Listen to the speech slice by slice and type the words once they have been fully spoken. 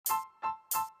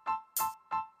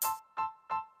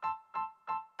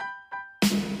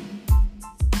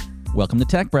Welcome to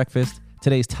Tech Breakfast.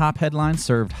 Today's top headlines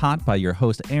served hot by your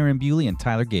host Aaron Bewley and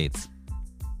Tyler Gates.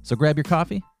 So grab your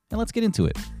coffee and let's get into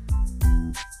it.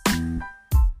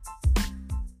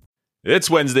 It's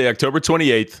Wednesday, October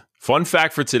 28th. Fun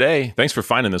fact for today. Thanks for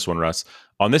finding this one, Russ.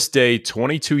 On this day,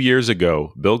 22 years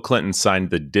ago, Bill Clinton signed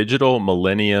the Digital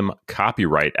Millennium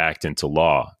Copyright Act into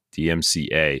law,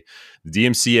 DMCA. The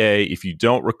DMCA, if you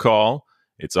don't recall,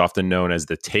 it's often known as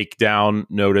the takedown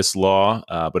notice law,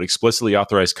 but explicitly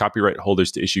authorized copyright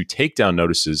holders to issue takedown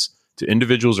notices to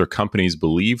individuals or companies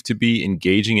believed to be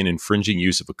engaging in infringing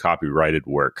use of a copyrighted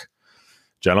work.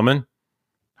 Gentlemen,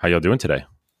 how y'all doing today?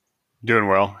 Doing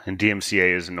well, and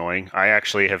DMCA is annoying. I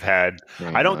actually have had,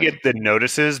 I don't get the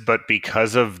notices, but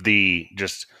because of the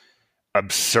just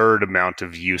absurd amount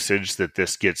of usage that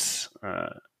this gets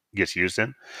used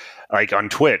in, like on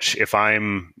Twitch, if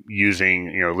I'm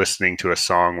listening to a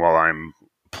song while I'm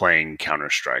playing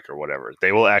Counter-Strike or whatever,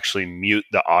 they will actually mute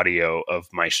the audio of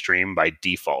my stream by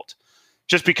default,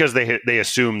 just because they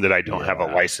assume that I don't have a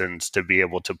license to be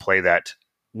able to play that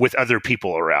with other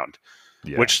people around,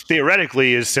 which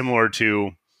theoretically is similar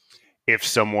to if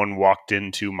someone walked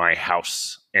into my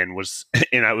house and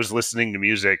I was listening to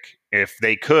music. If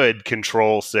they could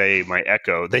control, say, my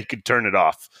echo, they could turn it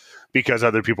off because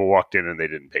other people walked in and they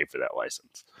didn't pay for that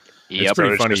license. Yep. It's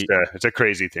pretty funny. It's a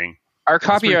crazy thing. Our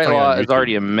copyright law is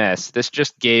already a mess. This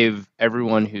just gave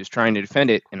everyone who's trying to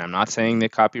defend it, and I'm not saying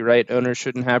that copyright owners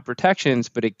shouldn't have protections,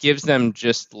 but it gives them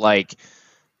just like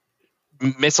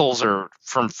missiles are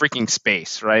from freaking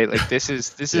space, right? Like this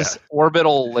is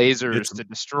orbital lasers to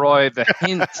destroy the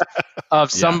hint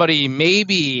of somebody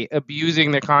maybe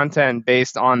abusing the content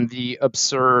based on the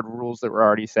absurd rules that were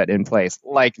already set in place,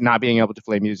 like not being able to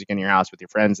play music in your house with your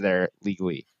friends there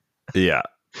legally. Yeah.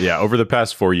 Over the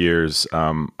past 4 years,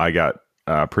 I got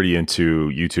pretty into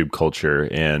YouTube culture,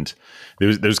 and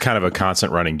there's kind of a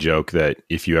constant running joke that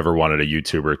if you ever wanted a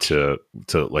YouTuber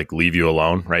to like leave you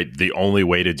alone, right, the only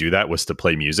way to do that was to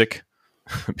play music,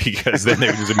 because then they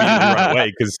would just immediately run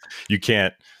away because it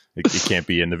can't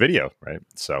be in the video, right?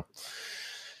 So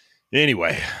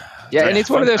anyway, and it's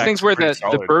one of those things where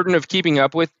the burden of keeping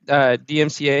up with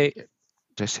DMCA.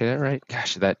 Did I say that right?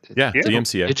 Gosh,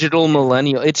 DMCA. Digital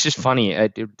Millennial. It's just funny.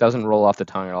 It doesn't roll off the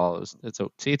tongue at all. It's a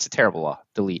terrible law.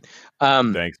 Delete.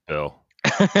 Thanks, Bill.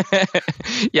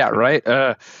 Yeah, right.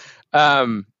 The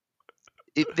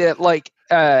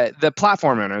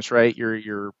platform owners, right?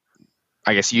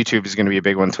 I guess YouTube is going to be a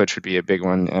big one. Twitch would be a big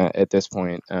one at this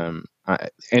point.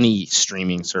 Any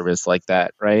streaming service like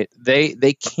that, right?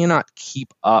 They cannot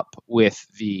keep up with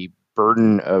the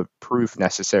burden of proof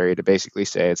necessary to basically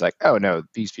say it's like, oh no,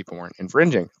 these people weren't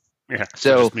infringing. Yeah.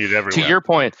 So to your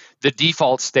point, the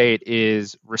default state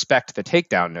is respect the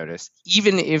takedown notice,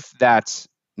 even if that's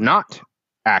not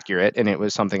accurate and it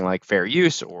was something like fair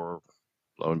use, or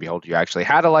lo and behold, you actually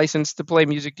had a license to play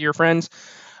music to your friends.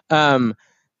 And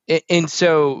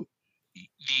so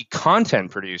the content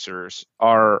producers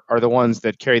are the ones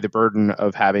that carry the burden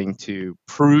of having to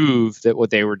prove that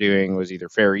what they were doing was either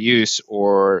fair use,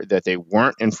 or that they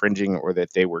weren't infringing, or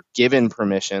that they were given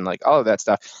permission, like all of that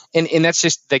stuff. And that's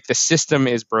just like the system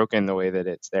is broken the way that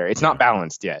it's there. It's not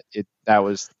balanced yet. That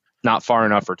was not far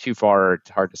enough or too far. It's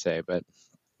hard to say, but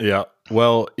yeah.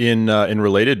 Well, in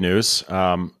related news,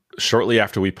 shortly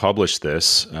after we published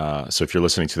this, so if you're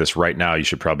listening to this right now, you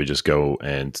should probably just go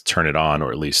and turn it on,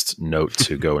 or at least note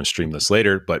to go and stream this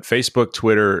later. But Facebook,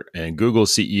 Twitter, and Google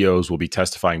CEOs will be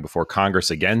testifying before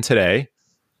Congress again today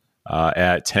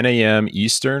at 10 a.m.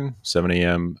 Eastern, 7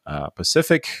 a.m.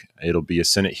 Pacific. It'll be a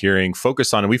Senate hearing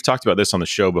focused on, and we've talked about this on the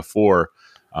show before,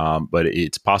 but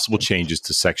it's possible changes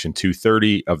to Section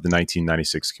 230 of the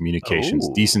 1996 Communications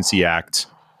Decency Act.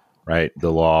 Right,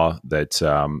 the law that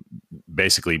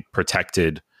basically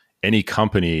protected any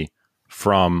company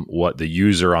from what the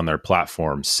user on their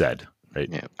platform said. Right.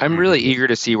 Yeah, I'm really eager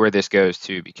to see where this goes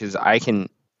too, because I can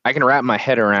wrap my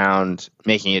head around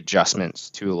making adjustments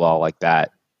to a law like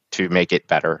that to make it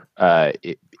better.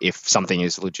 If something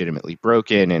is legitimately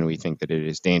broken and we think that it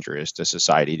is dangerous to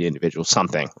society, to individuals,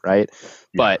 something, right?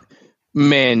 Yeah. But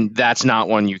man, that's not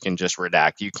one you can just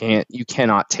redact. You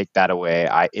cannot take that away,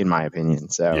 in my opinion.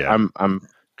 So I'm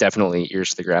definitely ears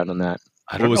to the ground on that.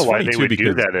 I don't know why they would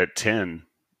do that at 10,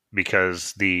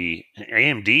 because the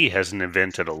AMD has an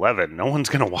event at 11. No one's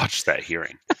going to watch that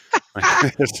hearing.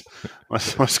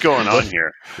 What's going on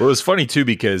here? Well, it was funny too,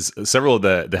 because several of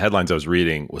the headlines I was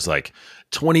reading was like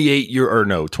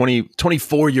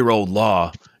 24-year-old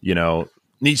law,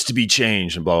 needs to be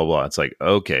changed and blah, blah, blah. It's like,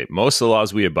 okay, most of the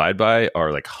laws we abide by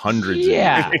are like hundreds of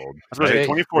years old. I was going to say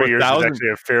 24 years is actually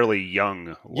a fairly young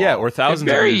law. Yeah, or thousands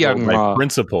very of years young old, law. like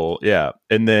principle. Yeah.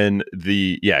 And then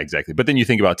exactly. But then you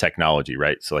think about technology,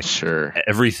 right? So like Sure.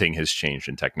 everything has changed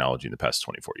in technology in the past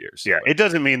 24 years. Yeah, it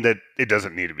doesn't mean that it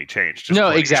doesn't need to be changed. Just No,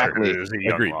 playing exactly. It is a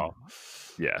young Agreed. law.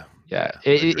 Yeah. Yeah,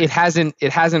 agreed. it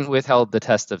hasn't withheld the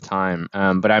test of time.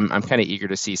 But I'm kind of eager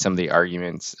to see some of the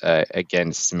arguments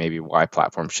against maybe why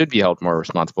platforms should be held more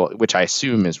responsible, which I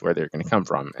assume is where they're going to come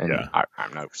from. And Yeah.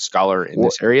 I'm no scholar in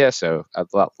this area, so I've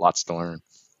lots to learn.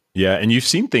 Yeah, and you've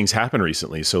seen things happen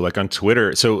recently. So like on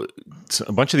Twitter, so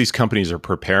a bunch of these companies are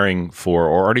preparing for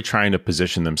or already trying to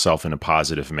position themselves in a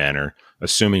positive manner,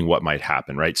 assuming what might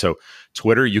happen, right? So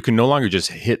Twitter, you can no longer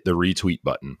just hit the retweet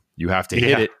button. You have to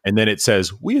hit it, and then it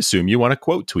says, we assume you want to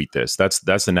quote tweet this. That's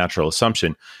the natural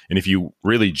assumption. And if you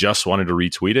really just wanted to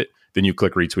retweet it, then you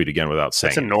click retweet again without saying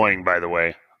That's annoying, by the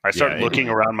way. I started Yeah, looking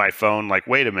around my phone like,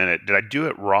 wait a minute, did I do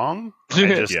it wrong?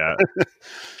 Yeah.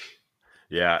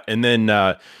 Yeah. And then,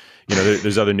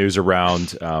 there's other news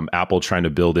around Apple trying to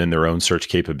build in their own search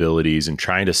capabilities and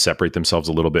trying to separate themselves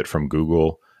a little bit from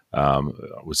Google. I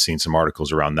was seeing some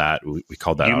articles around that. We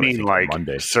called that You out, I mean think, like on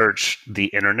Monday. search the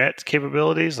internet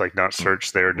capabilities, like not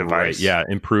search their device? Right. Yeah.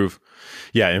 Improve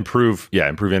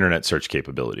internet search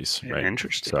capabilities. Right.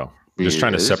 Interesting. So I'm just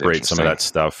trying to It is separate some of that interesting.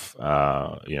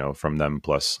 stuff, from them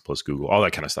plus Google, all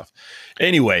that kind of stuff.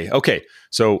 Anyway, okay,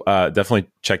 so definitely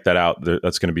check that out.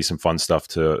 That's going to be some fun stuff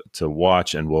to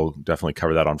watch, and we'll definitely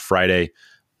cover that on Friday.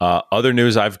 Other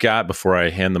news I've got before I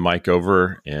hand the mic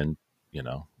over, and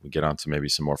we get on to maybe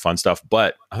some more fun stuff.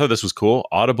 But I thought this was cool.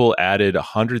 Audible added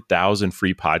 100,000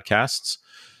 free podcasts.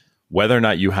 Whether or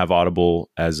not you have Audible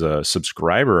as a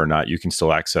subscriber or not, you can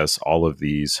still access all of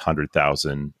these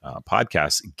 100,000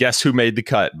 podcasts. Guess who made the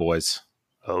cut, boys?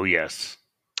 Oh, yes.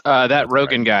 That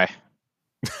Rogan guy.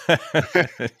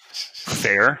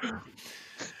 Fair.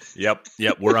 Yep.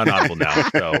 We're on Audible now.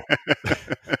 So,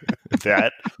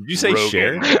 That did you say Rogan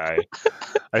share? guy.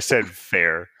 I said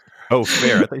fair. Oh,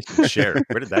 fair. I thought you said share.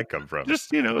 Where did that come from?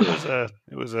 Just it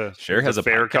was a Share has a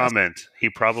fair podcast? comment. He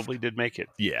probably did make it.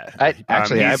 Yeah. I bet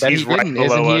he's he right didn't. below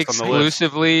Isn't he us on the list.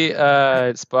 exclusively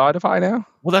Spotify now?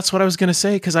 Well, that's what I was going to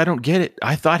say because I don't get it.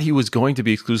 I thought he was going to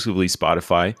be exclusively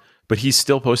Spotify, but he's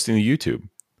still posting to YouTube.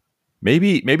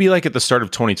 Maybe like at the start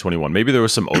of 2021, maybe there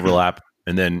was some overlap,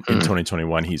 and then in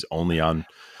 2021 he's only on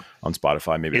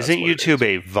Spotify. Maybe Isn't that's what YouTube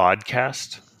a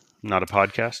vodcast, not a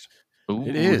podcast? Ooh,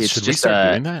 It is. It's Should we just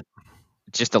start doing that?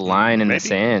 just a line in Maybe. the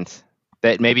sand.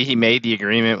 That maybe he made the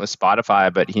agreement with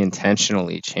Spotify, but he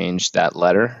intentionally changed that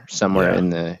letter somewhere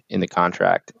Yeah. in the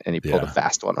contract, and he pulled Yeah. a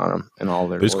fast one on him and all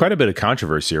their. There's quite a bit of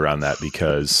controversy around that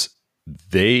because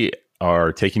they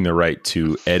are taking the right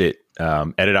to edit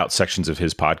out sections of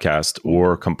his podcast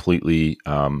or completely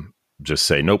just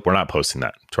say, nope, we're not posting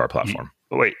that to our platform.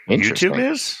 Oh, wait, Interesting.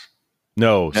 YouTube is?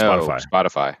 No, Spotify.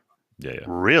 Spotify. Yeah.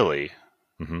 Really?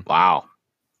 Wow.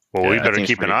 Well, Yeah, we that better seems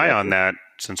keep an pretty eye good. on that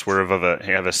since we're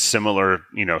have a similar,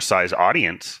 size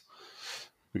audience.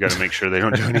 We got to make sure they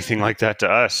don't do anything like that to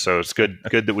us. So it's good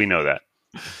that we know that.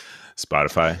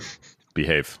 Spotify,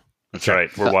 behave. That's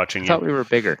right. We're watching I you. thought we were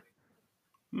bigger.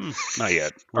 Not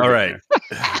yet. We're All getting right.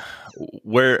 there.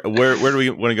 Where do we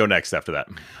want to go next after that?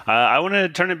 I want to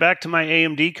turn it back to my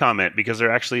AMD comment because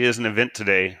there actually is an event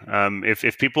today.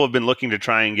 If people have been looking to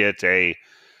try and get a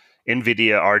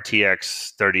NVIDIA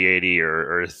RTX 3080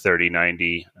 or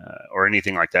 3090 or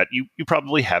anything like that, you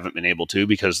probably haven't been able to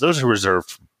because those are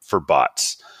reserved for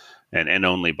bots and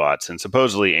only bots. And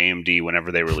supposedly AMD,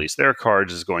 whenever they release their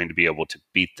cards, is going to be able to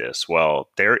beat this. Well,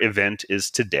 their event is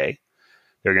today.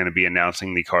 They're going to be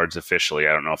announcing the cards officially.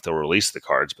 I don't know if they'll release the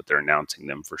cards, but they're announcing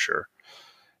them for sure.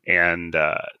 And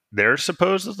there's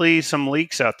supposedly some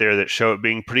leaks out there that show it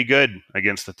being pretty good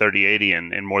against the 3080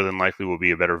 and more than likely will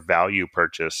be a better value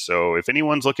purchase. So if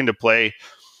anyone's looking to play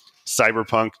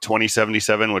Cyberpunk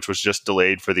 2077, which was just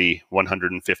delayed for the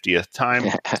 150th time,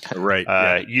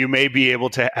 Right. you may be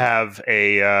able to have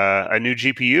a new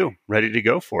GPU ready to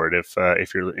go for it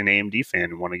if you're an AMD fan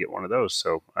and want to get one of those.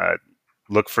 So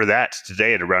look for that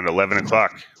today at around 11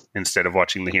 o'clock instead of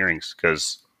watching the hearings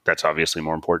because that's obviously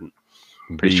more important.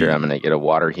 Pretty sure I'm going to get a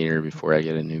water heater before I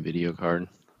get a new video card.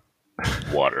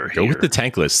 Water Go here. with the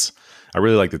tankless. I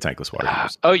really like the tankless water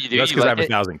heaters. Oh, you do? That's You because I like have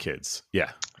it? 1,000 kids.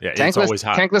 Yeah. It's Tankless, always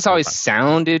hot. tankless always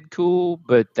sounded cool,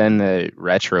 but then the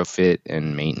retrofit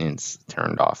and maintenance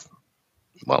turned me off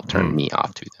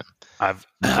to them.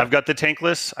 I've got the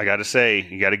tankless. I got to say,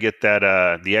 you got to get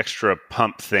that the extra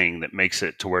pump thing that makes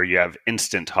it to where you have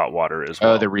instant hot water as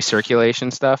well. Oh, the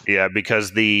recirculation stuff? Yeah, because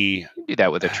You can do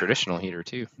that with a traditional heater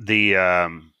too. the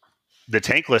the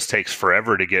tankless takes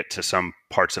forever to get to some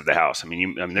parts of the house. I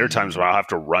mean, there are times when I'll have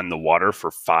to run the water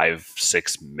for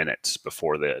 5-6 minutes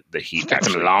before the heat Got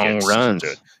some actually long gets runs.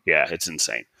 to it. Yeah, it's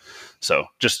insane. So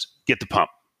just get the pump.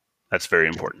 That's very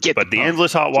important. Get but the the pump.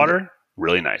 endless hot water,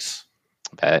 really nice.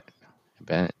 I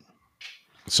bet.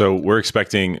 So we're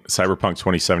expecting Cyberpunk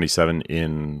 2077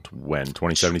 in when?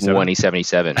 2077?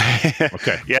 2077.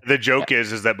 Okay. Yeah, the joke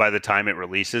is that by the time it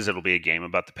releases, it'll be a game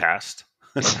about the past.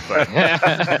 But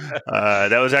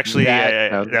that was actually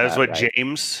that was what right.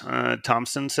 James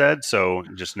Thompson said. So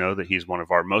just know that he's one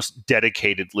of our most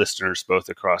dedicated listeners, both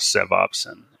across SevOps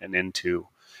and into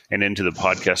the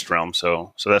podcast realm.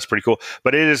 So that's pretty cool.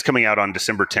 But it is coming out on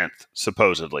December 10th,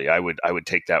 supposedly. I would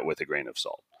take that with a grain of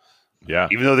salt. Yeah.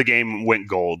 Even though the game went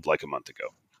gold like a month ago,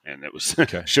 and it was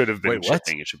should have been Wait, what?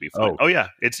 shipping. It should be fine. Oh. Oh yeah,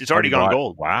 it's already gone bought-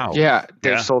 gold. Wow. Yeah,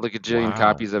 they've Yeah. sold a gajillion Wow.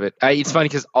 copies of it. It's funny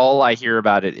because all I hear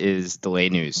about it is delay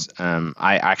news.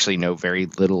 I actually know very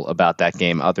little about that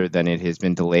game other than it has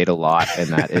been delayed a lot, and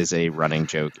that is a running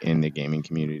joke in the gaming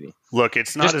community. Look,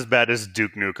 it's not as bad as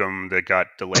Duke Nukem that got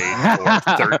delayed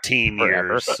for 13 Forever.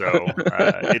 years. So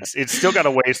it's still got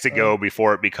a ways to go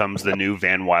before it becomes the new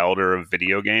Van Wilder of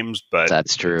video games. But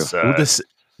That's true. it's, Well,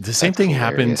 the same That's thing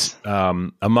hilarious.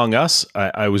 happened Among Us.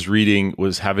 I was reading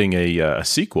was having a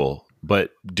sequel,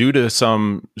 but due to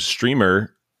some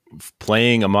streamer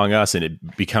playing Among Us and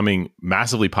it becoming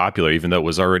massively popular, even though it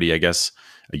was already, I guess,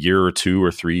 a year or 2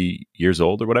 or 3 years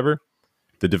old or whatever,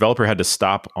 the developer had to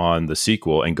stop on the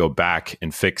sequel and go back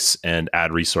and fix and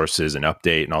add resources and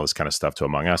update and all this kind of stuff to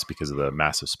Among Us because of the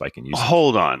massive spike in usage.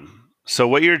 hold on. So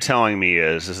what you're telling me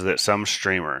is that some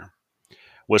streamer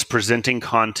was presenting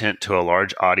content to a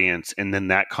large audience, and then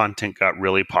that content got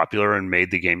really popular and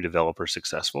made the game developer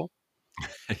successful?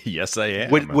 Yes, I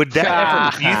am. Would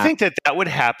that ever? Do you think that would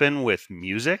happen with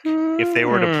music if they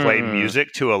were to play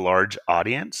music to a large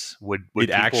audience? Would it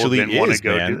people actually then want to is,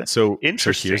 go man. do that? So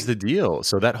Interesting. here's the deal.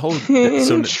 So that whole since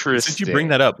you Interesting. bring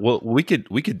that up, well, we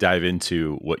could dive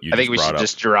into what you. I think we just should brought up.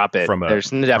 just drop it. from a- There's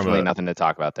definitely from a- nothing to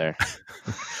talk about there.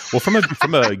 Well,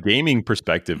 from a gaming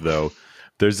perspective, though,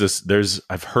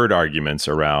 I've heard arguments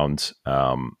around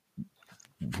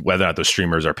whether or not those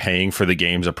streamers are paying for the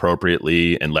games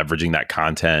appropriately and leveraging that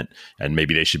content, and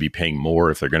maybe they should be paying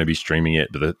more if they're going to be streaming it.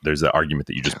 But there's the argument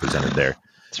that you just presented there.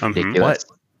 It's Mhm. ridiculous.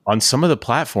 On some of the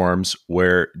platforms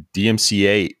where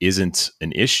DMCA isn't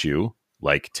an issue,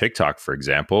 like TikTok, for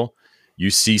example, you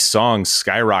see songs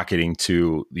skyrocketing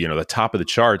to the top of the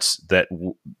charts that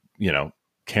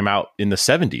came out in the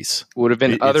 70s. Would have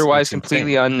been It's otherwise insane.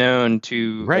 completely unknown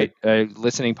to Right. a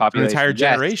listening An population. entire Yes,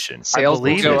 generation. I sales will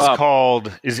believe go it's up.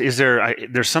 called. Is there?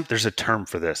 There's a term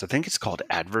for this. I think it's called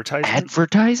advertising.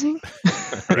 Advertising?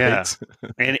 Yeah.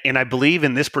 And I believe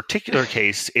in this particular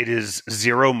case, it is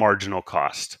zero marginal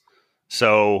cost.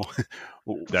 So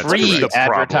That's Free correct.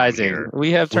 advertising. here.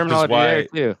 We have Which is terminology why- there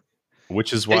too.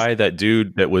 Which is why that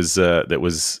dude that was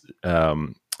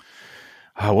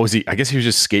what was he? I guess he was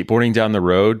just skateboarding down the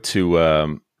road to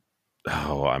I'm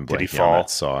Did he blanking on fall? that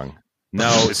song.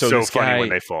 No, It's so this funny guy, when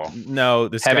they fall. No,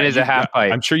 this Heaven guy, is a half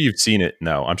pipe. I'm sure you've seen it.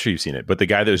 No, I'm sure you've seen it. But the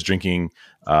guy that was drinking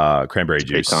cranberry Great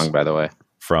juice song, by the way.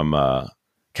 from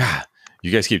God,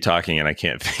 you guys keep talking and I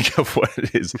can't think of what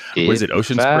it is. What is it?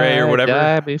 Ocean Spray or whatever?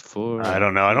 I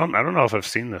don't know. I don't know if I've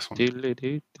seen this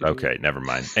one. Okay, never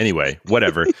mind. Anyway,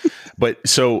 whatever. But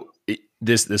so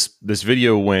this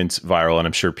video went viral, and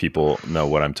I'm sure people know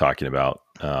what I'm talking about.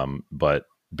 But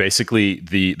basically,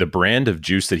 the brand of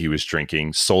juice that he was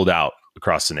drinking sold out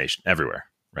across the nation, everywhere.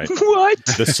 Right. What?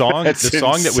 The song That's that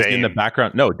was in the insane.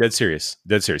 background. No, dead serious.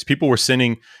 People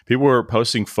were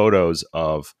posting photos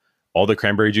of all the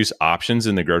cranberry juice options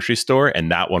in the grocery store,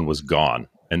 and that one was gone.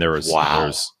 And there was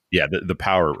the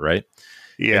power, right?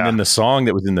 Yeah. And then the song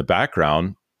that was in the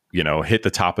background, hit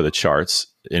the top of the charts,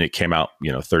 and it came out,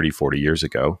 30, 40 years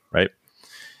ago, right?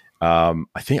 I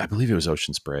believe it was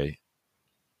Ocean Spray.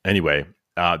 Anyway,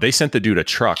 they sent the dude a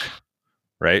truck,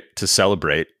 right, to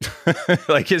celebrate.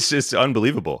 Like, it's just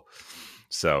unbelievable.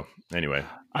 So anyway,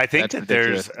 I think That's that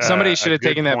ridiculous. there's Somebody a should have good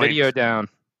taken that point. video down.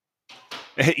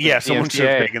 Yeah, someone should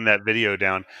have DMCA. taken that video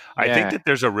down. I Yeah. think that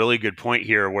there's a really good point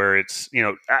here where it's,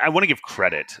 I want to give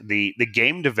credit. The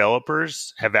game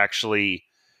developers have actually,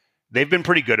 they've been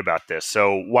pretty good about this.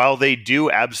 So while they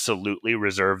do absolutely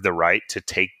reserve the right to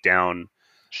take down,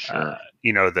 Sure.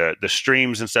 the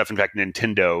streams and stuff. In fact,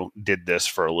 Nintendo did this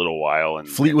for a little while. And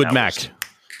Fleetwood and that Mac.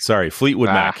 Sorry, Fleetwood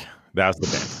Ah. Mac. That was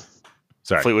the band.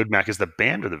 Sorry. Fleetwood Mac is the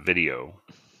band or the video?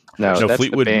 No, No, that's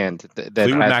Fleetwood- the band that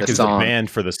Fleetwood has Mac the is song. the band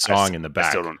for the song in the back. I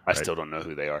still don't right? know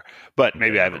who they are, but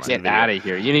maybe I haven't seen Get the video. out of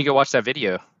here. You need to go watch that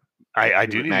video. I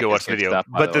do need to go watch the video.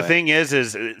 But the thing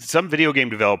is some video game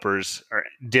developers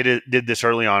did this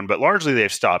early on, but largely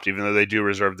they've stopped, even though they do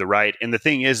reserve the right. And the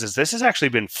thing is this has actually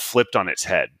been flipped on its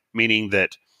head, meaning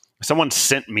that someone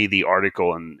sent me the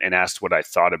article and asked what I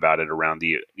thought about it around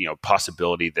the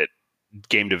possibility that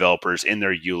game developers in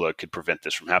their EULA could prevent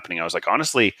this from happening. I was like,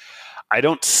 honestly, I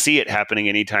don't see it happening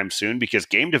anytime soon, because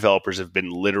game developers have been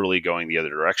literally going the other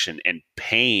direction and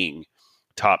paying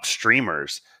top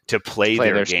streamers to play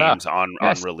their games on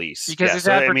release. Because it's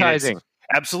advertising.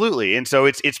 Absolutely. And so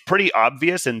it's pretty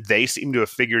obvious, and they seem to have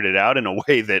figured it out in a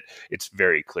way that it's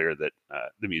very clear that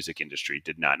the music industry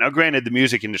did not. Now, granted, the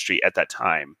music industry at that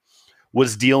time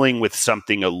was dealing with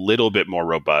something a little bit more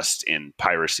robust in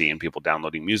piracy and people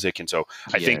downloading music. And so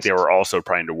I think they were also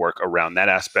trying to work around that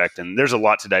aspect. And there's a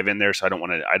lot to dive in there, so I don't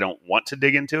want to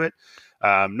dig into it.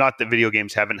 Not that video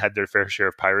games haven't had their fair share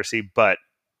of piracy, but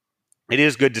it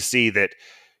is good to see that,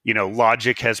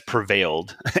 logic has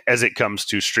prevailed as it comes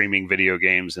to streaming video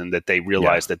games, and that they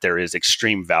realize that there is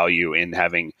extreme value in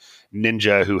having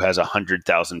Ninja, who has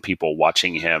 100,000 people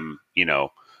watching him,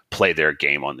 play their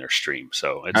game on their stream.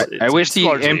 So I wish the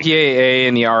MPAA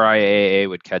and the RIAA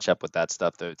would catch up with that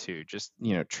stuff, though, too. Just,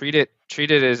 treat it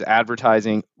as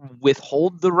advertising,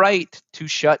 withhold the right to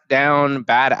shut down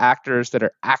bad actors that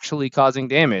are actually causing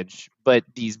damage. But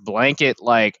these blanket,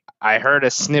 I heard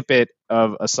a snippet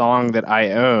of a song that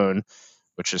I own,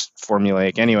 which is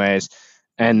formulaic anyways,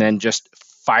 and then just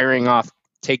firing off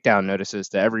takedown notices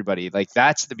to everybody.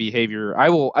 That's the behavior. I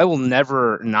will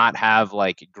never not have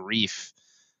grief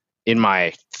in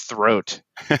my throat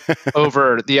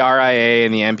over the RIA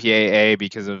and the MPAA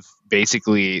because of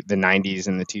basically the 90s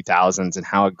and the 2000s and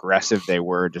how aggressive they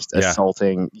were, just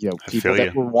assaulting people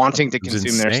that were wanting to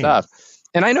consume their stuff.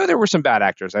 And I know there were some bad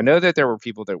actors. I know that there were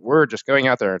people that were just going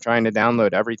out there and trying to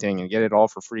download everything and get it all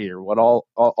for free, or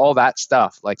all that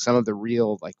stuff. Some of the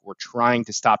real, we're trying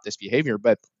to stop this behavior,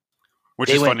 but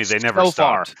which is funny, they never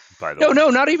stopped. By the way, no,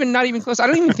 not even close. I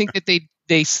don't even think that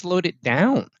they slowed it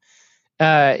down.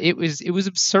 It was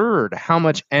absurd how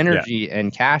much energy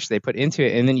and cash they put into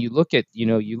it. And then you look at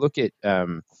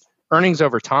earnings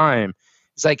over time.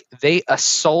 It's like they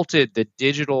assaulted the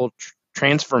digital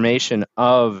transformation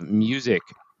of music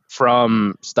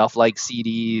from stuff like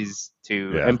CDs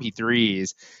to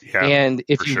MP3s. Yeah, and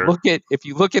if you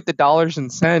look at the dollars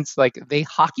and cents, they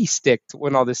hockey sticked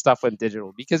when all this stuff went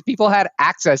digital, because people had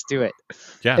access to it.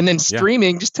 Yeah. And then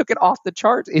streaming just took it off the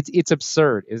charts. It's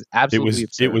absurd. It's absolutely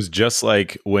absurd. It was just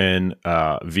like when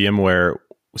VMware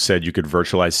said you could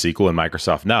virtualize SQL in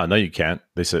Microsoft. No, you can't.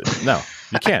 They said, no,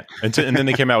 you can't. And then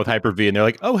they came out with Hyper-V, and they're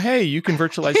like, oh, hey, you can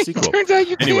virtualize SQL. Turns out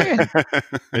you can.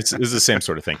 It's the same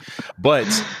sort of thing. But,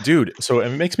 dude, so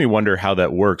it makes me wonder how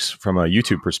that works from a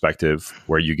YouTube perspective,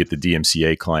 where you get the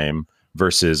DMCA claim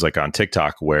versus on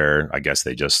TikTok, where I guess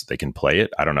they can play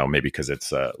it. I don't know, maybe because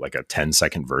it's a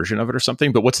 10-second version of it or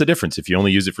something. But what's the difference if you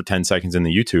only use it for 10 seconds in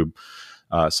the YouTube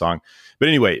song? But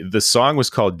anyway, the song was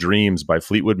called Dreams by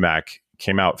Fleetwood Mac.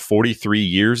 Came out 43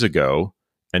 years ago,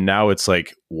 and now it's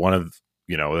one of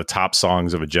the top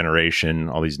songs of a generation.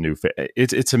 All these new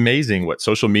it's amazing what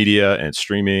social media and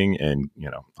streaming and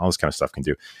all this kind of stuff can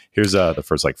do. Here's the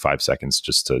first 5 seconds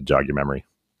just to jog your memory.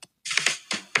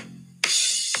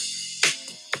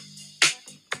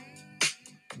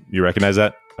 You recognize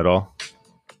that at all?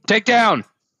 Takedown.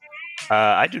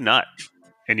 I do not.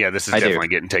 And this is definitely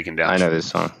getting taken down. I know this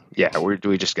song. Yeah,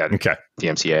 we just got it. Okay.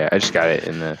 DMCA. I just got it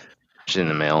in the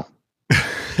mail.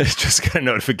 Just got a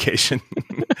notification.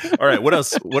 All right. What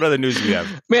else? What other news do we have?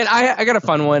 Man, I got a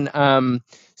fun one.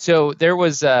 So there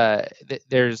was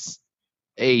there's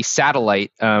a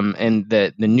satellite, and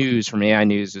the news from AI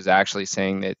News was actually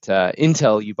saying that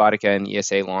Intel, Ubotica, and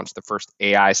ESA launched the first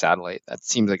AI satellite. That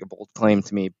seems like a bold claim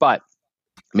to me, but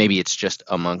maybe it's just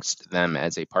amongst them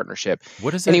as a partnership.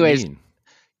 What does that mean?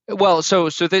 Well, so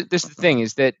this is the thing,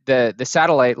 is that the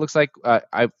satellite looks like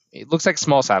it looks like a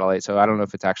small satellite, so I don't know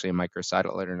if it's actually a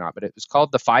microsatellite or not, but it was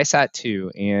called the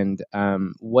PhiSat-2, and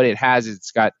what it has is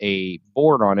it's got a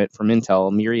board on it from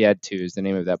Intel. Myriad 2 is the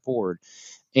name of that board,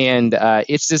 and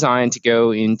it's designed to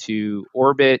go into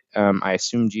orbit. I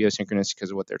assume geosynchronous because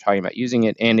of what they're talking about using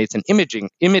it, and it's an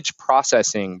image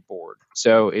processing board.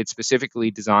 So it's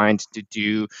specifically designed to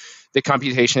do the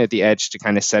computation at the edge to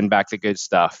kind of send back the good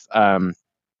stuff.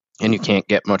 And you can't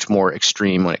get much more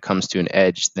extreme when it comes to an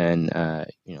edge than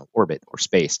orbit or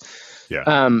space.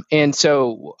 Yeah. And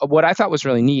so what I thought was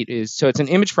really neat is, so it's an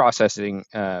image processing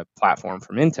platform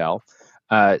from Intel.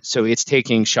 So it's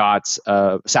taking shots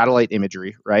of satellite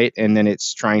imagery, right? And then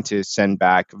it's trying to send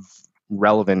back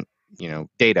relevant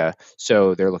data.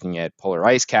 So they're looking at polar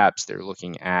ice caps, they're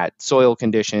looking at soil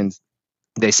conditions,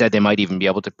 They said they might even be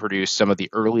able to produce some of the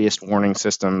earliest warning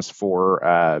systems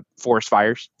for forest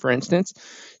fires, for instance.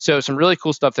 So some really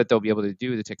cool stuff that they'll be able to do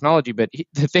with the technology. But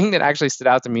the thing that actually stood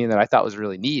out to me and that I thought was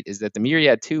really neat is that the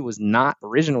Myriad 2 was not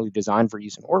originally designed for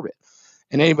use in orbit.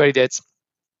 And anybody that's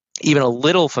even a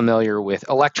little familiar with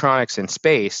electronics in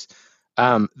space,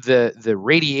 the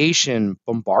radiation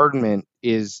bombardment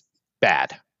is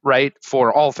bad, right,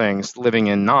 for all things living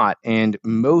and not. And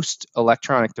most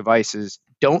electronic devices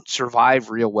don't survive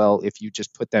real well if you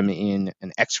just put them in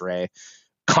an X-ray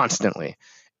constantly.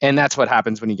 And that's what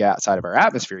happens when you get outside of our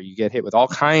atmosphere. You get hit with all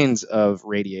kinds of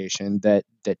radiation that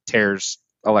tears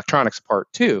electronics apart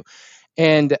too.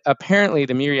 And apparently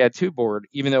the Myriad 2 board,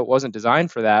 even though it wasn't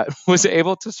designed for that, was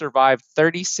able to survive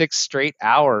 36 straight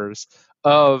hours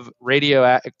of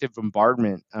radioactive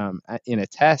bombardment in a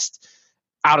test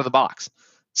out of the box.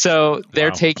 So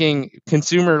they're taking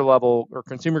consumer level or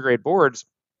consumer grade boards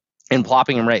and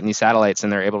plopping them right in these satellites,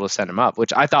 and they're able to send them up,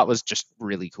 which I thought was just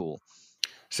really cool.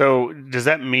 So does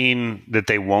that mean that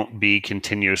they won't be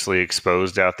continuously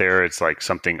exposed out there? It's like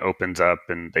something opens up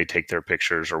and they take their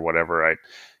pictures or whatever, right?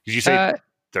 Did you say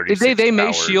 36 they may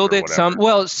hours shield it whatever? some.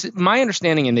 Well, my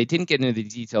understanding, and they didn't get into the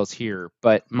details here,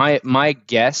 but my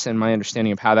guess and my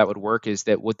understanding of how that would work is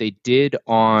that what they did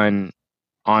on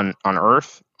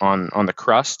Earth, on the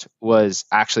crust, was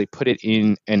actually put it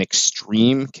in an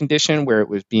extreme condition where it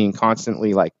was being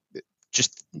constantly, like,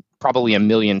 just probably 1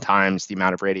 million times the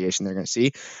amount of radiation they're going to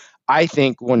see. I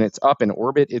think when it's up in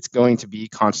orbit, it's going to be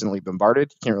constantly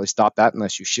bombarded. You can't really stop that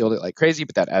unless you shield it like crazy,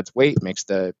 but that adds weight, makes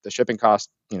the shipping cost,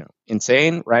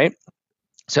 insane, right?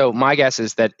 So my guess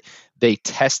is that they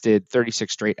tested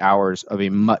 36 straight hours of a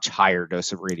much higher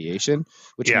dose of radiation,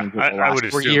 which means I would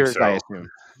assume years, so. I assume.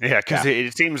 Yeah, because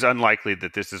it seems unlikely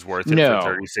that this is worth it for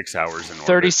 36 hours in orbit.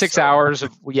 36 hours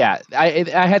of, I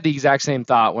had the exact same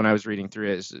thought when I was reading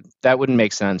through it. That wouldn't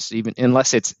make sense, even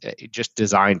unless it's just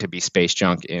designed to be space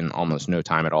junk in almost no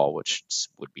time at all, which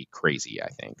would be crazy, I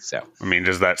think. So, I mean,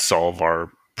 does that solve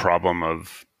our problem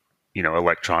of,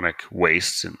 electronic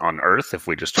waste on Earth if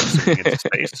we just start sending it to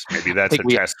space? Maybe that's a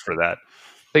test for that.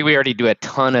 I think we already do a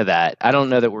ton of that. I don't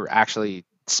know that we're actually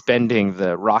spending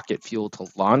the rocket fuel to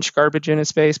launch garbage into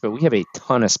space, but we have a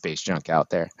ton of space junk out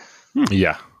there.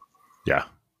 Yeah.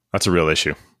 That's a real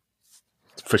issue.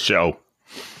 For show.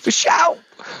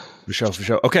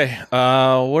 Okay.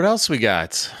 What else we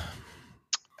got?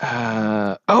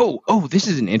 This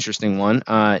is an interesting one.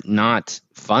 Not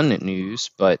fun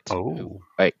news, but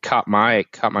it caught my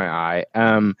eye.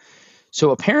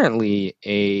 So apparently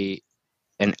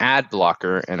an ad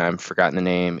blocker, and I've forgotten the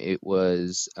name. It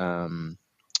was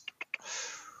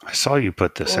I saw you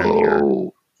put this in here.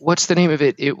 What's the name of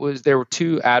it? There were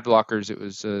two ad blockers. It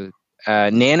was a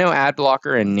Nano ad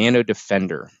blocker and Nano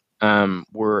Defender.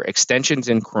 Were extensions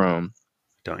in Chrome.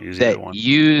 Don't use that either one.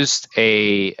 Used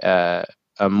a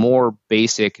more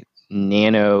basic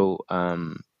Nano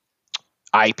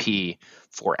IP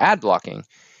for ad blocking.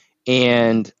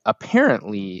 And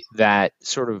apparently that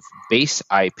sort of base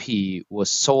IP was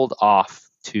sold off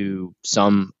to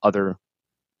some other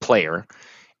player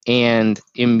and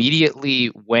immediately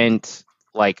went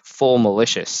like full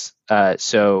malicious.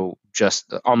 So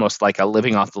just almost like a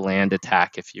living off the land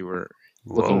attack if you were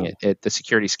looking at the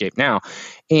SecurityScape now.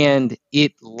 And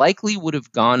it likely would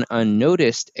have gone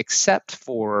unnoticed except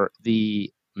for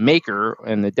the maker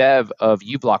and the dev of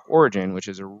uBlock Origin, which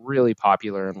is a really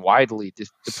popular and widely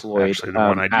deployed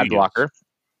ad blocker,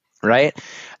 right?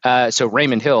 So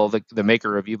Raymond Hill, the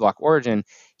maker of uBlock Origin,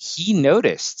 he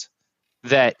noticed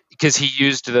that because he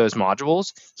used those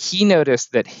modules, he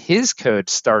noticed that his code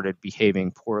started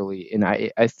behaving poorly. And I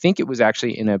think it was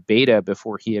actually in a beta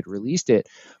before he had released it.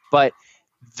 But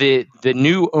the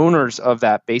new owners of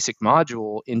that basic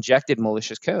module injected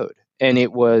malicious code. And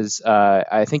it was,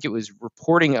 I think it was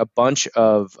reporting a bunch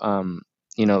of,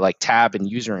 like tab and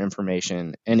user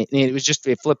information. And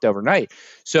it flipped overnight.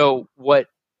 So what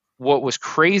was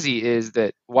crazy is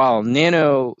that while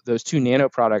those two Nano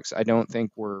products, I don't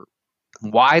think were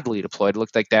widely deployed, it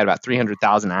looked like they had about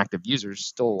 300,000 active users,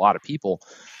 still a lot of people.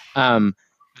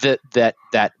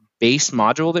 That base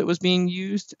module that was being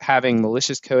used, having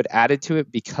malicious code added to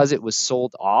it because it was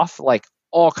sold off, like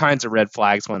all kinds of red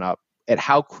flags went up at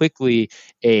how quickly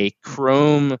a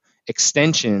Chrome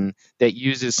extension that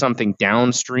uses something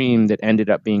downstream that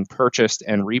ended up being purchased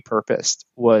and repurposed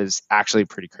was actually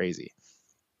pretty crazy.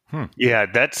 Yeah,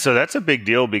 that's a big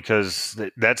deal because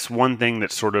that's one thing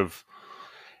that's sort of,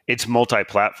 it's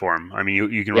multi-platform. I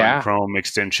mean, you can run Chrome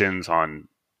extensions on,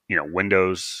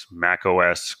 Windows, Mac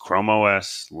OS, Chrome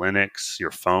OS, Linux,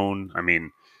 your phone. I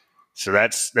mean, So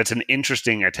that's an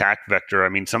interesting attack vector. I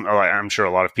mean, I'm sure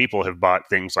a lot of people have bought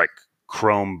things like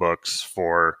Chromebooks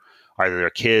for either their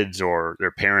kids or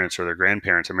their parents or their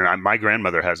grandparents. I mean, my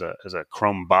grandmother has a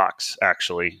Chrome box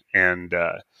actually, and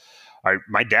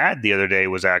my dad the other day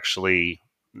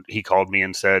he called me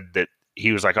and said that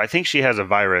he was like, I think she has a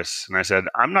virus, and I said,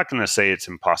 I'm not going to say it's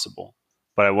impossible,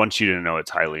 but I want you to know it's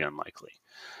highly unlikely.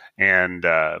 And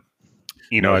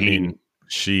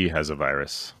she has a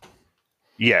virus.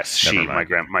 Yes,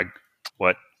 my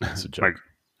what? That's a joke.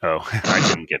 I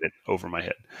didn't get it over my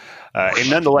head.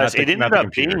 And nonetheless, it ended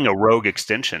up being a rogue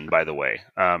extension, by the way,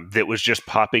 that was just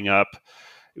popping up.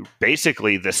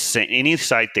 Basically, any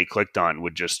site they clicked on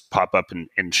would just pop up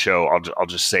and show. I'll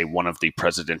just say one of the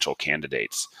presidential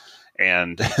candidates,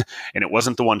 and it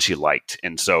wasn't the one she liked,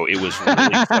 and so it was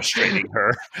really frustrating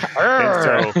her.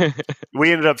 And so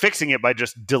we ended up fixing it by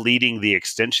just deleting the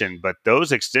extension. But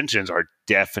those extensions are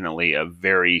definitely a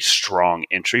very strong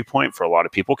entry point for a lot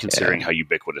of people, considering how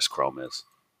ubiquitous Chrome is.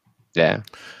 Yeah.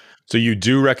 So you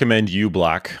do recommend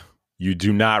uBlock. You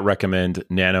do not recommend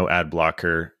Nano Ad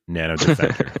Blocker, Nano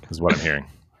Defender, is what I'm hearing.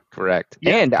 Correct.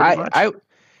 Yeah, and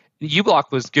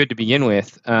uBlock was good to begin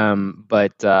with,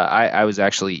 but I was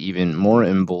actually even more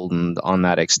emboldened on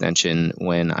that extension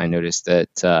when I noticed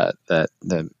that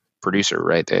the producer,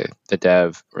 right, the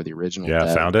dev or the original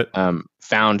dev,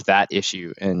 found that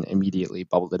issue and immediately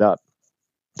bubbled it up.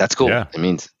 That's cool. Yeah. It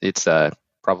means it's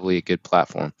probably a good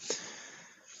platform.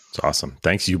 It's awesome.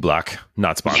 Thanks, uBlock.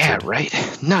 Not sponsored. Yeah,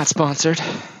 right. Not sponsored.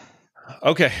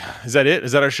 Okay. Is that it?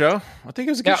 Is that our show? I think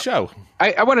it was a good show.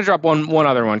 I want to drop one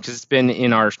other one because it's been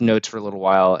in our notes for a little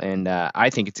while, and I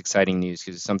think it's exciting news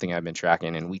because it's something I've been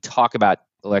tracking, and we talk about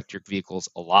electric vehicles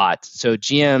a lot. So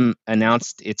GM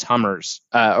announced its Hummers,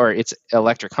 or its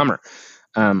electric Hummer,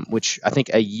 which I think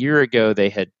a year ago they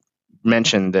had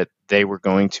mentioned that they were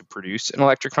going to produce an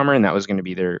electric Hummer, and that was going to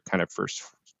be their kind of first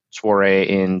foray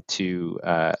into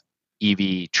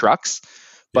EV trucks.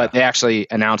 But they actually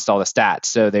announced all the stats.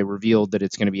 So they revealed that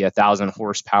it's going to be 1,000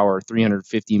 horsepower,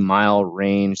 350 mile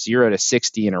range, 0 to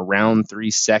 60 in around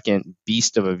 3 second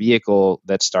beast of a vehicle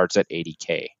that starts at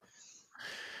 $80K.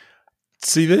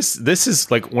 See, this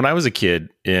is like when I was a kid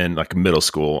in like middle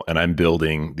school and I'm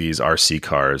building these RC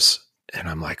cars and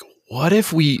I'm like, what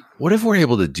if we're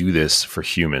able to do this for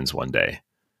humans one day?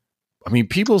 I mean,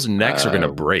 people's necks are going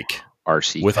to break.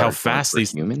 RC with how fast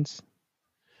these humans.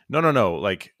 No.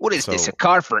 Like, what is this? A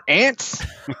car for ants?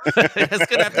 It's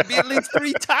gonna have to be at least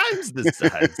 3 times the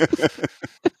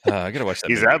size. I gotta watch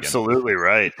that. He's absolutely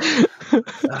right.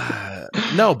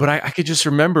 No, but I could just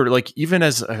remember, like, even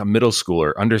as a middle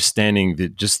schooler, understanding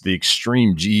the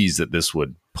extreme G's that this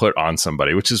would put on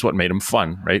somebody, which is what made them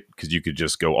fun, right? Because you could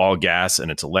just go all gas and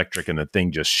it's electric, and the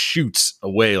thing just shoots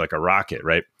away like a rocket,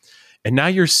 right? And now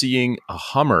you're seeing a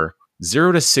Hummer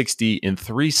 0 to 60 in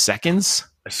 3 seconds.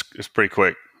 It's pretty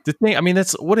quick. The thing, I mean,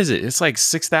 what is it? It's like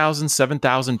 6,000,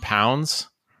 7,000 pounds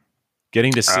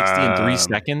getting to 60 in 3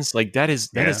 seconds. Like that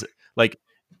is like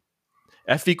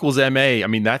F equals MA. I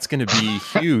mean, that's going to be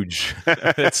huge.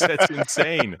 That's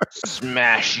insane.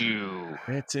 Smash you.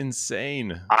 It's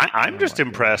insane. I'm just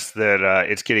impressed that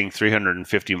it's getting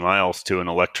 350 miles to an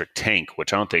electric tank,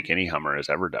 which I don't think any Hummer has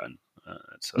ever done.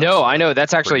 No, I know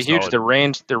that's actually huge.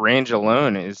 Solid. The range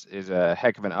alone is a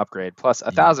heck of an upgrade. Plus,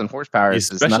 1,000 horsepower is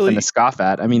nothing to scoff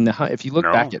at. I mean, if you look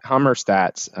back at Hummer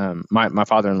stats, my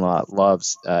father-in-law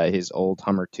loves his old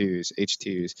Hummer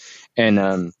H2s, and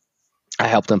I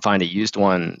helped him find a used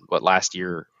one last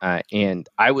year, and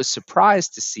I was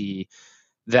surprised to see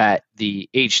that the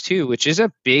H2, which is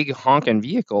a big honking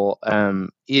vehicle,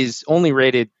 is only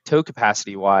rated tow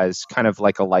capacity wise kind of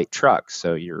like a light truck.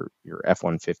 So your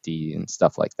F-150 and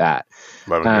stuff like that.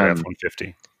 Loving your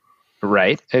F-150.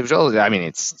 Right.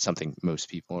 It's something most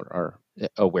people are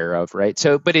aware of, right?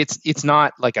 So, but it's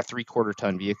not like a 3/4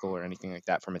 ton vehicle or anything like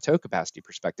that from a tow capacity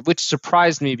perspective, which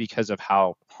surprised me because of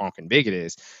how honking big it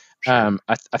is. Sure.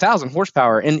 1,000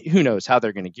 horsepower, and who knows how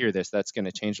they're going to gear this. That's going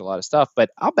to change a lot of stuff, but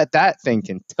I'll bet that thing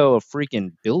can tow a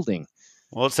freaking building.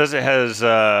 Well, it says it has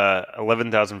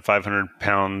 11,500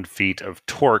 pound-feet of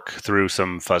torque through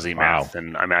some fuzzy math,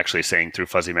 and I'm actually saying through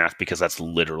fuzzy math because that's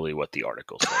literally what the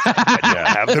article says.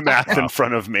 I have the math in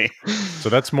front of me. So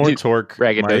that's more torque.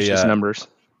 Braggadocious numbers.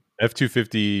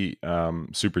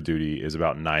 F-250 Super Duty is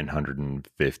about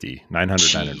 950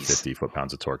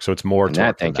 foot-pounds of torque. So it's more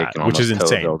torque than that, which is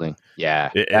insane. Building. Yeah,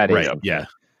 yeah.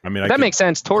 I mean, that makes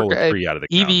sense. Torque.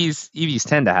 EVs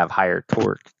tend to have higher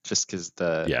torque just because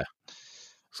it's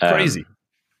crazy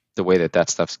the way that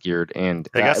stuff's geared, and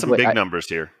they got some big numbers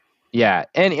here. Yeah.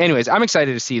 And anyways, I'm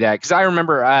excited to see that because I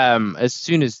remember as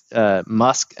soon as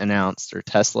Musk announced or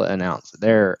Tesla announced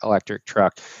their electric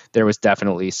truck, there was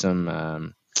definitely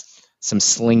some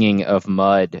slinging of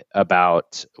mud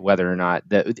about whether or not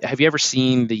have you ever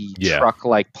seen the truck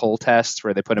like pull tests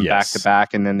where they put them back to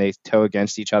back and then they tow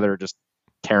against each other, just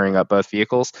tearing up both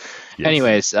vehicles? Yes.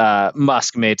 Anyways,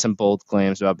 Musk made some bold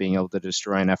claims about being able to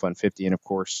destroy an F-150, and of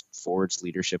course Ford's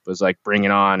leadership was like, bring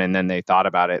it on, and then they thought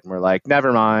about it and were like,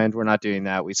 never mind, we're not doing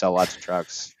that, we sell lots of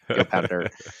trucks, competitor.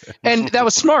 And that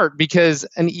was smart because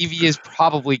an EV is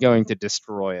probably going to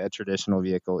destroy a traditional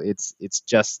vehicle. It's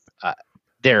just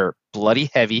they're bloody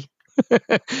heavy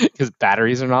because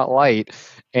batteries are not light,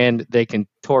 and they can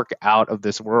torque out of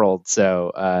this world.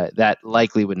 So that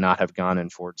likely would not have gone in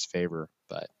Ford's favor.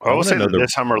 But I will say that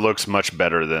this Hummer looks much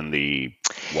better than the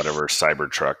whatever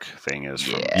Cybertruck thing is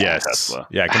from Tesla.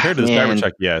 Yeah, compared to the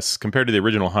Cybertruck, yes. Compared to the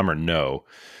original Hummer, no.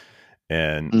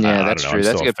 And that's true. I'm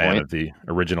that's still a good fan point. of the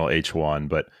original H1,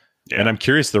 but and I'm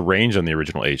curious the range on the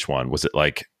original H1. Was it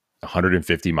like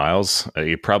 150 miles?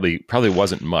 It probably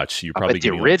wasn't much. You probably but the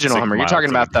original Hummer. You're talking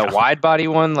about the wide body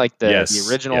one, like the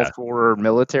original for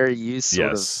military use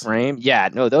sort of frame. Yeah,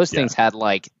 no, those things had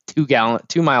like 2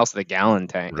 miles to the gallon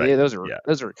tank. Right. Yeah,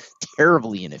 those are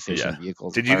terribly inefficient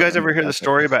vehicles. Did you guys ever hear the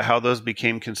story about how those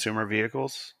became consumer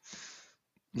vehicles?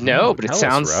 No, but it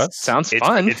sounds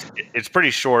fun. It's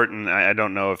pretty short, and I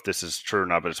don't know if this is true or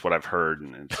not, but it's what I've heard.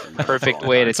 And perfect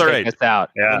way to take us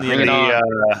out. Yeah, bring it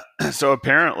on. So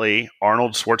apparently,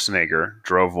 Arnold Schwarzenegger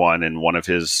drove one in one of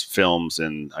his films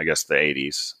in, I guess, the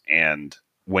 80s. And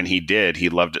when he did, he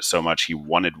loved it so much he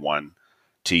wanted one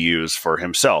to use for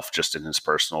himself, just in his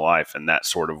personal life, and that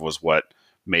sort of was what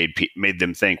made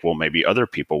them think, well, maybe other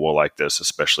people will like this,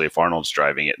 especially if Arnold's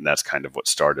driving it, and that's kind of what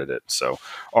started it. So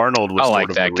Arnold was sort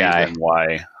of the reason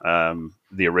why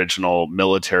the original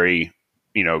military,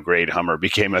 grade Hummer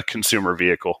became a consumer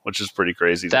vehicle, which is pretty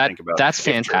crazy to think about. That's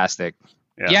fantastic.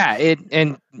 Yeah,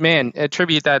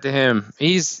 attribute that to him.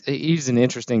 He's an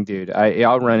interesting dude.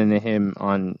 I'll run into him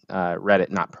on Reddit,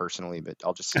 not personally, but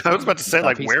I'll just. I was about to say,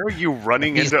 where are you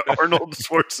running into Arnold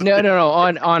Schwarzenegger? No,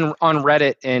 on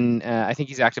Reddit, and I think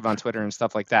he's active on Twitter and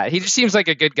stuff like that. He just seems like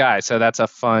a good guy, so that's a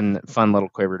fun little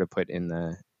quiver to put in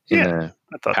the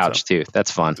pouch too. That's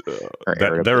fun.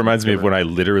 That reminds me of when I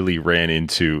literally ran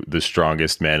into the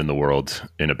strongest man in the world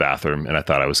in a bathroom, and I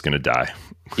thought I was going to die.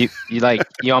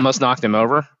 You almost knocked him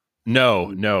over?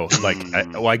 No.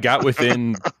 I got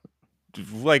within 10,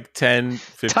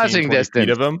 15, touching 20 distance feet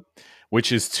of him,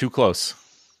 which is too close.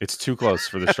 It's too close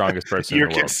for the strongest person in the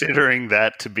world. You're considering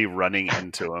that to be running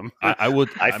into him. I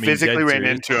physically ran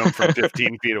into him from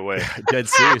 15 feet away. Dead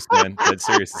serious, man. Dead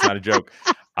serious. It's not a joke.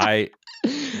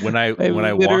 When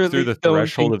I walked through the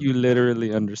threshold of, you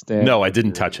literally understand. No, I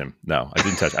didn't touch him.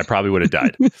 I probably would have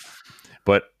died.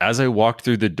 But as I walked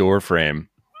through the door frame,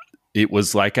 it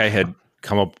was like I had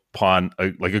come upon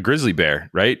a grizzly bear,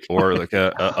 right? Or like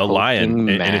a lion.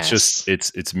 And it's just,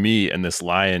 it's me and this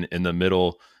lion in the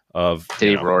middle of.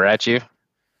 Did he roar at you?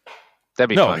 That'd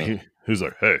be funny. He was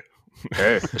like, hey.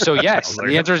 So yes,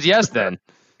 the answer is yes then.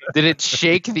 Did it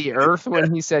shake the earth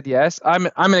when he said yes? I'm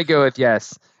going to go with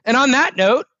yes. And on that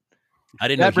note,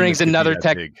 that brings another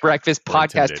Tech Breakfast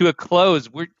podcast to a close.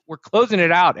 We're closing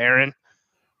it out, Aaron.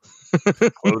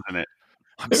 Closing it.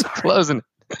 I'm sorry. Closing it.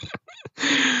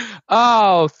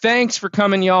 Oh, thanks for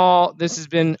coming, y'all. This has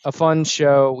been a fun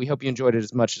show. We hope you enjoyed it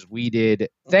as much as we did.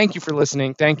 Thank you for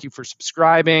listening. Thank you for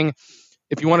subscribing.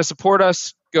 If you want to support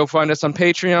us, go find us on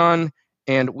Patreon,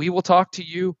 and we will talk to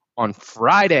you on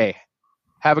Friday.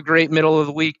 Have a great middle of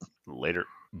the week. Later.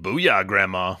 Booyah,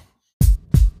 Grandma.